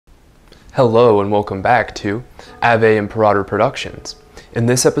Hello and welcome back to Ave Imperator Productions. In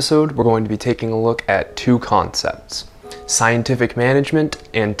this episode, we're going to be taking a look at two concepts, scientific management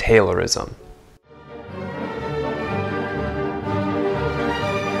and Taylorism.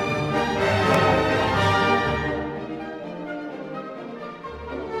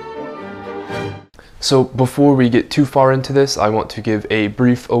 So before we get too far into this, I want to give a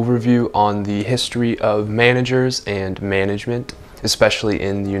brief overview on the history of managers and management, especially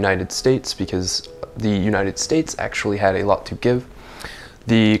in the United States, because the United States actually had a lot to give.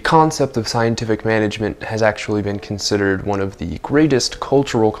 The concept of scientific management has actually been considered one of the greatest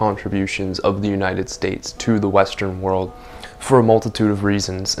cultural contributions of the United States to the Western world for a multitude of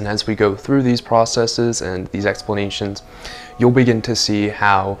reasons. And as we go through these processes and these explanations, you'll begin to see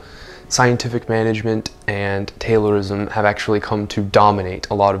how scientific management and Taylorism have actually come to dominate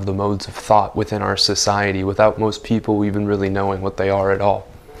a lot of the modes of thought within our society without most people even really knowing what they are at all.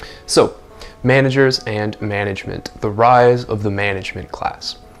 So, managers and management, the rise of the management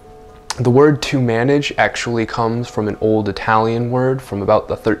class. The word to manage actually comes from an old Italian word from about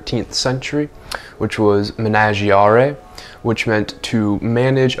the 13th century, which was menagiare, which meant to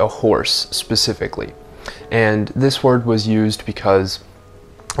manage a horse specifically. And this word was used because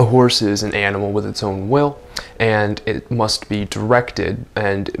a horse is an animal with its own will, and it must be directed,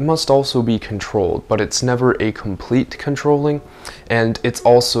 and it must also be controlled, but it's never a complete controlling, and it's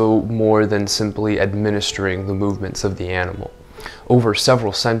also more than simply administering the movements of the animal. Over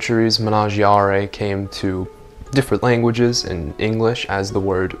several centuries, menagiare came to different languages in English as the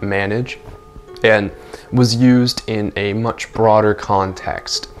word manage, and was used in a much broader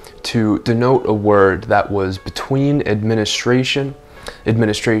context to denote a word that was between administration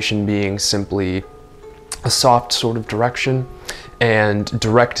being simply a soft sort of direction, and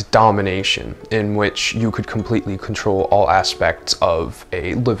direct domination, in which you could completely control all aspects of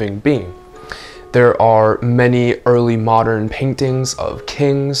a living being. There are many early modern paintings of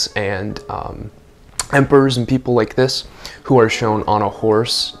kings and emperors and people like this who are shown on a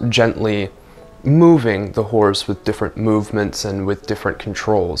horse, gently moving the horse with different movements and with different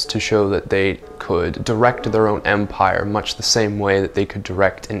controls to show that they could direct their own empire much the same way that they could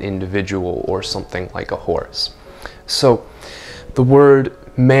direct an individual or something like a horse. So the word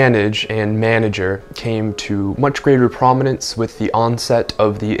manage and manager came to much greater prominence with the onset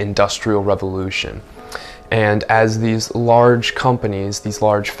of the Industrial Revolution. And as these large companies, these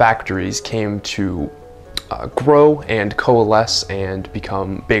large factories came to grow and coalesce and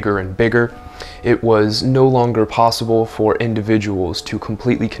become bigger and bigger, it was no longer possible for individuals to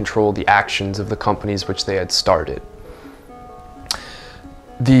completely control the actions of the companies which they had started.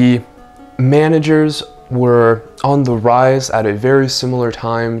 The managers were on the rise at a very similar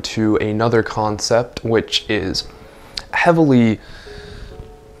time to another concept which is heavily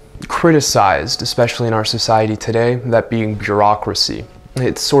criticized, especially in our society today, that being bureaucracy.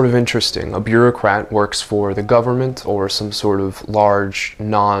 It's sort of interesting. A bureaucrat works for the government or some sort of large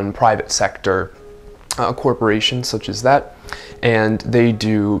non-private sector corporation such as that, and they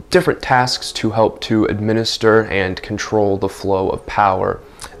do different tasks to help to administer and control the flow of power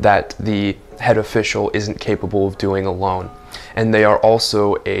that the head official isn't capable of doing alone. And they are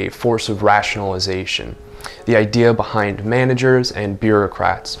also a force of rationalization. The idea behind managers and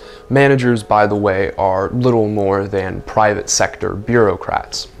bureaucrats. Managers, by the way, are little more than private sector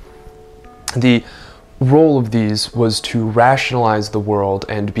bureaucrats. The role of these was to rationalize the world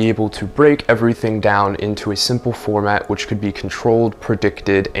and be able to break everything down into a simple format which could be controlled,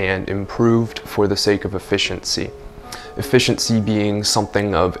 predicted, and improved for the sake of efficiency. Efficiency being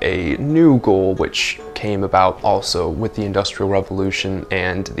something of a new goal which came about also with the Industrial Revolution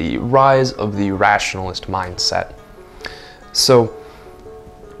and the rise of the rationalist mindset. So,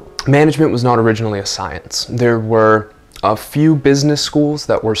 management was not originally a science. There were a few business schools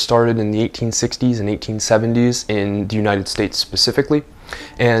that were started in the 1860s and 1870s in the United States specifically,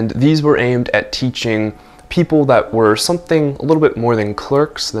 and these were aimed at teaching people that were something a little bit more than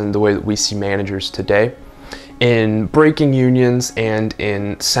clerks than the way that we see managers today, in breaking unions and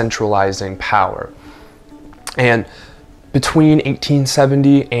in centralizing power. And between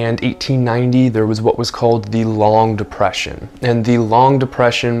 1870 and 1890, there was what was called the Long Depression. And the Long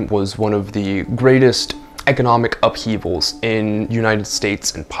Depression was one of the greatest economic upheavals in United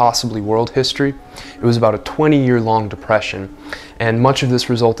States and possibly world history. It was about a 20-year-long depression, and much of this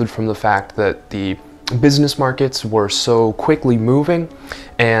resulted from the fact that the business markets were so quickly moving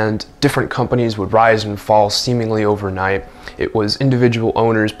and different companies would rise and fall seemingly overnight. It was individual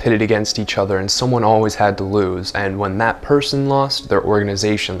owners pitted against each other, and someone always had to lose, and when that person lost, their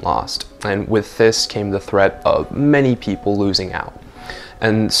organization lost. And with this came the threat of many people losing out.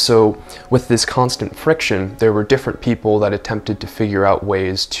 And so with this constant friction, there were different people that attempted to figure out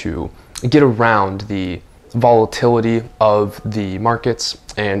ways to get around the volatility of the markets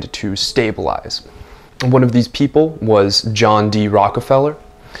and to stabilize. One of these people was John D. Rockefeller.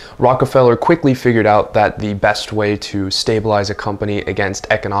 Rockefeller quickly figured out that the best way to stabilize a company against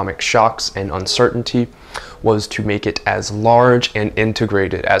economic shocks and uncertainty was to make it as large and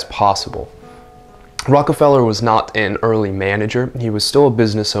integrated as possible. Rockefeller was not an early manager, he was still a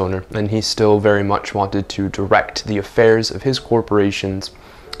business owner, and he still very much wanted to direct the affairs of his corporations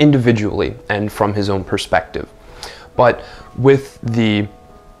individually and from his own perspective. But with the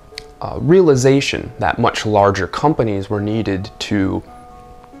realization that much larger companies were needed to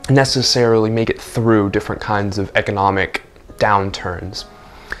necessarily make it through different kinds of economic downturns,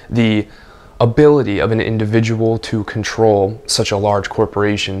 the ability of an individual to control such a large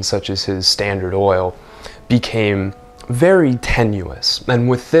corporation such as his Standard Oil became very tenuous, and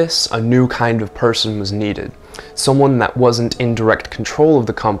with this a new kind of person was needed, someone that wasn't in direct control of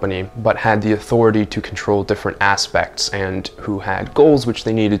the company but had the authority to control different aspects and who had goals which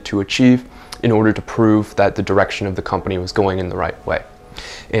they needed to achieve in order to prove that the direction of the company was going in the right way.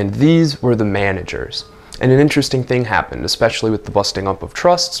 And these were the managers. And an interesting thing happened, especially with the busting up of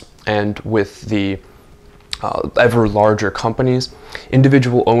trusts and with the ever larger companies.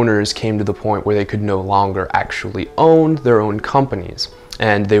 Individual owners came to the point where they could no longer actually own their own companies,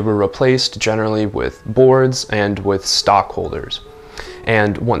 and they were replaced generally with boards and with stockholders.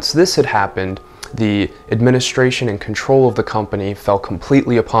 And once this had happened, the administration and control of the company fell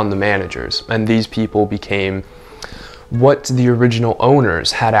completely upon the managers, and these people became what the original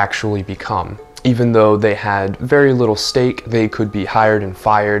owners had actually become. Even though they had very little stake, they could be hired and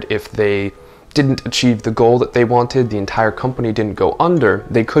fired if they didn't achieve the goal that they wanted, the entire company didn't go under,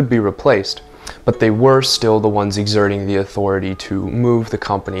 they could be replaced. But they were still the ones exerting the authority to move the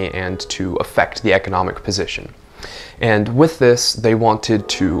company and to affect the economic position. And with this, they wanted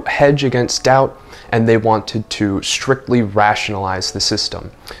to hedge against doubt, and they wanted to strictly rationalize the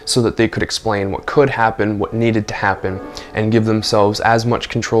system so that they could explain what could happen, what needed to happen, and give themselves as much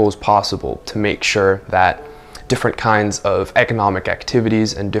control as possible to make sure that different kinds of economic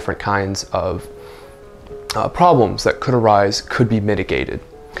activities and different kinds of problems that could arise could be mitigated.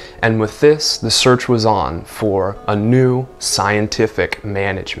 And with this, the search was on for a new scientific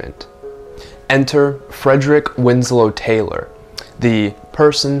management. Enter Frederick Winslow Taylor, the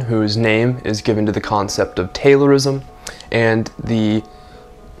person whose name is given to the concept of Taylorism and the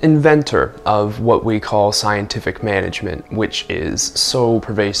inventor of what we call scientific management, which is so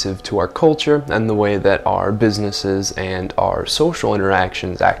pervasive to our culture and the way that our businesses and our social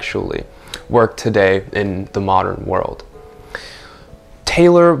interactions actually work today in the modern world.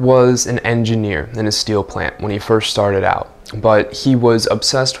 Taylor was an engineer in a steel plant when he first started out, but he was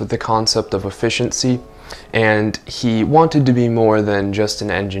obsessed with the concept of efficiency, and he wanted to be more than just an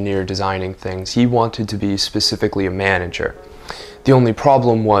engineer designing things. He wanted to be specifically a manager. The only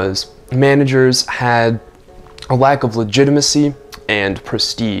problem was managers had a lack of legitimacy and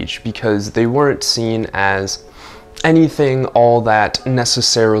prestige because they weren't seen as anything all that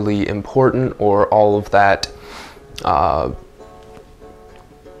necessarily important or all of that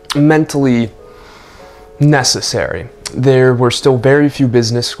mentally necessary. There were still very few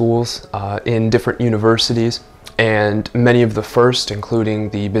business schools in different universities, and many of the first, including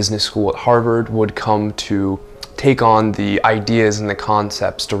the business school at Harvard, would come to take on the ideas and the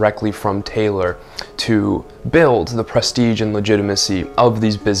concepts directly from Taylor to build the prestige and legitimacy of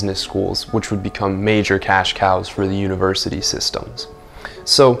these business schools, which would become major cash cows for the university systems.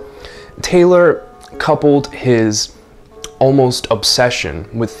 So Taylor coupled his almost obsession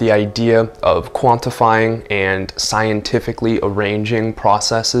with the idea of quantifying and scientifically arranging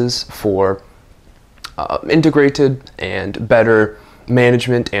processes for integrated and better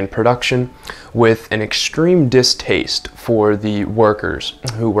management and production with an extreme distaste for the workers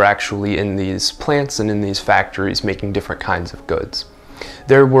who were actually in these plants and in these factories making different kinds of goods.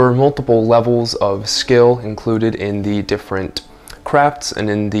 There were multiple levels of skill included in the different crafts and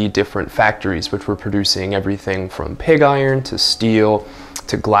in the different factories which were producing everything from pig iron to steel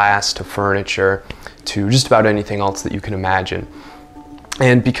to glass to furniture to just about anything else that you can imagine.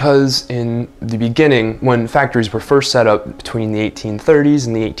 And because in the beginning, when factories were first set up between the 1830s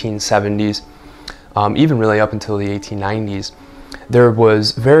and the 1870s, even really up until the 1890s, there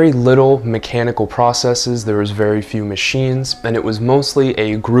was very little mechanical processes, there was very few machines, and it was mostly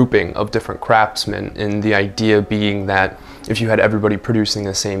a grouping of different craftsmen, and the idea being that if you had everybody producing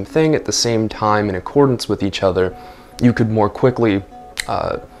the same thing at the same time in accordance with each other, you could more quickly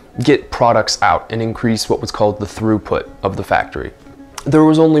get products out and increase what was called the throughput of the factory. There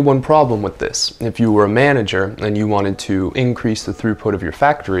was only one problem with this. If you were a manager and you wanted to increase the throughput of your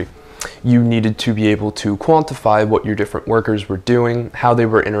factory, you needed to be able to quantify what your different workers were doing, how they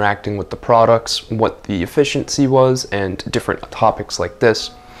were interacting with the products, what the efficiency was, and different topics like this.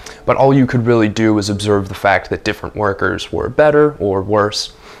 But all you could really do was observe the fact that different workers were better or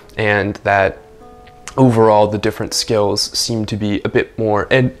worse, and that overall the different skills seemed to be a bit more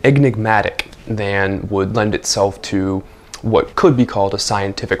enigmatic than would lend itself to what could be called a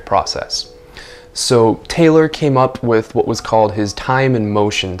scientific process. So Taylor came up with what was called his time and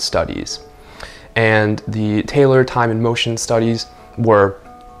motion studies. And the Taylor time and motion studies were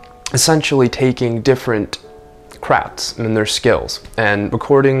essentially taking different crafts and their skills and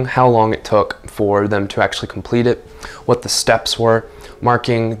recording how long it took for them to actually complete it, what the steps were,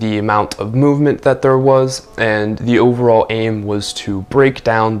 marking the amount of movement that there was, and the overall aim was to break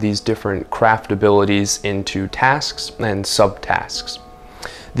down these different craft abilities into tasks and subtasks.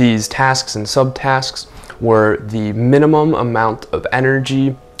 These tasks and subtasks were the minimum amount of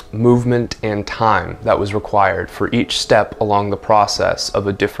energy, movement, and time that was required for each step along the process of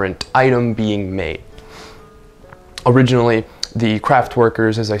a different item being made. Originally, the craft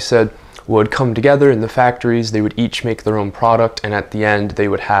workers, as I said, would come together in the factories. They would each make their own product, and at the end they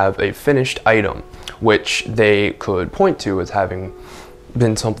would have a finished item which they could point to as having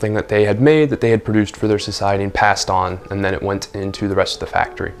been something that they had made, that they had produced for their society and passed on, and then it went into the rest of the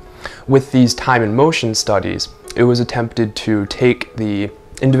factory. With these time and motion studies, it was attempted to take the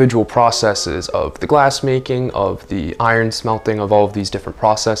individual processes of the glass making, of the iron smelting, of all of these different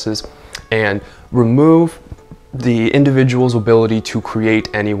processes, and remove the individual's ability to create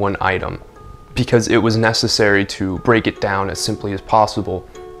any one item, because it was necessary to break it down as simply as possible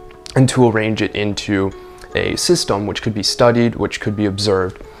and to arrange it into a system which could be studied, which could be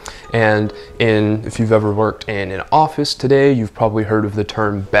observed. And if you've ever worked in an office today, you've probably heard of the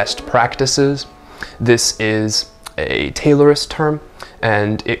term best practices. This is a Taylorist term,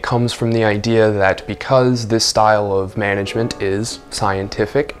 and it comes from the idea that because this style of management is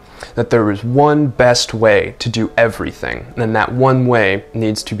scientific, that there is one best way to do everything, and that one way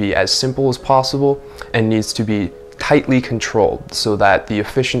needs to be as simple as possible and needs to be tightly controlled so that the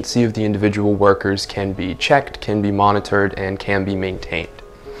efficiency of the individual workers can be checked, can be monitored, and can be maintained.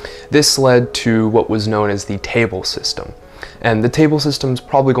 This led to what was known as the table system. And the table system is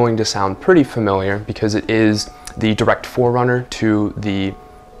probably going to sound pretty familiar because it is the direct forerunner to the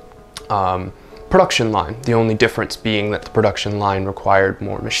production line, the only difference being that the production line required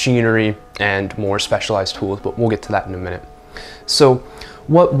more machinery and more specialized tools, but we'll get to that in a minute. So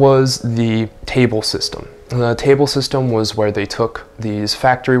what was the table system? The table system was where they took these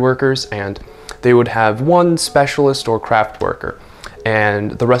factory workers and they would have one specialist or craft worker,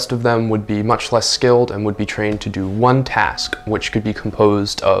 and the rest of them would be much less skilled and would be trained to do one task, which could be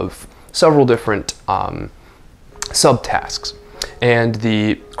composed of several different subtasks. And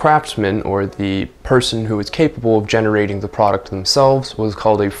the craftsman, or the person who was capable of generating the product themselves, was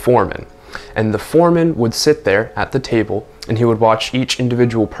called a foreman. And the foreman would sit there at the table and he would watch each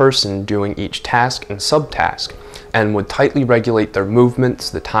individual person doing each task and subtask and would tightly regulate their movements,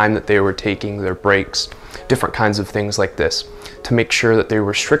 the time that they were taking, their breaks, different kinds of things like this, to make sure that they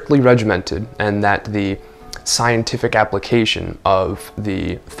were strictly regimented and that the scientific application of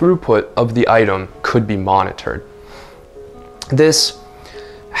the throughput of the item could be monitored. This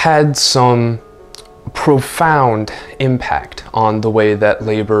had some profound impact on the way that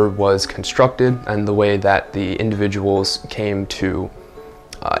labor was constructed and the way that the individuals came to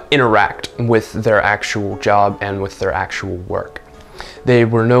interact with their actual job and with their actual work. They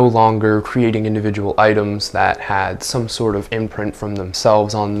were no longer creating individual items that had some sort of imprint from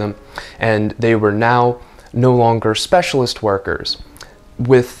themselves on them, and they were now no longer specialist workers.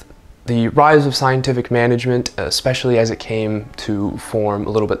 With the rise of scientific management, especially as it came to form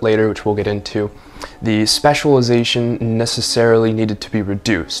a little bit later, which we'll get into, the specialization necessarily needed to be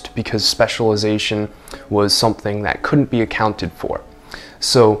reduced because specialization was something that couldn't be accounted for.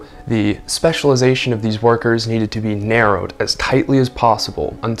 So the specialization of these workers needed to be narrowed as tightly as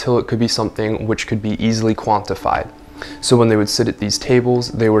possible until it could be something which could be easily quantified. So when they would sit at these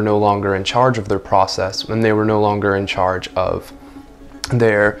tables, they were no longer in charge of their process, and they were no longer in charge of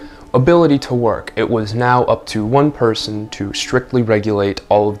their ability to work. It was now up to one person to strictly regulate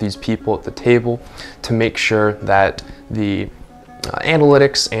all of these people at the table to make sure that the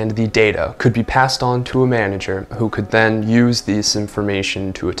analytics and the data could be passed on to a manager who could then use this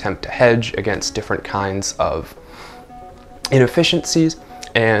information to attempt to hedge against different kinds of inefficiencies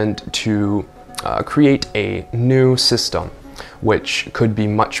and to create a new system which could be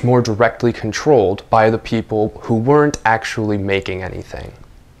much more directly controlled by the people who weren't actually making anything.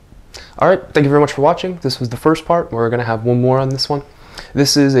 Alright, thank you very much for watching. This was the first part. We're going to have one more on this one.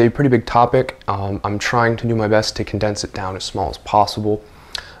 This is a pretty big topic. I'm trying to do my best to condense it down as small as possible.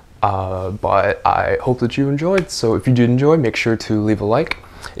 But I hope that you enjoyed. So if you did enjoy, make sure to leave a like.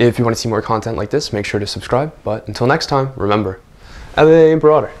 If you want to see more content like this, make sure to subscribe. But until next time, remember, have a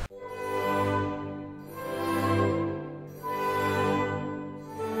broader.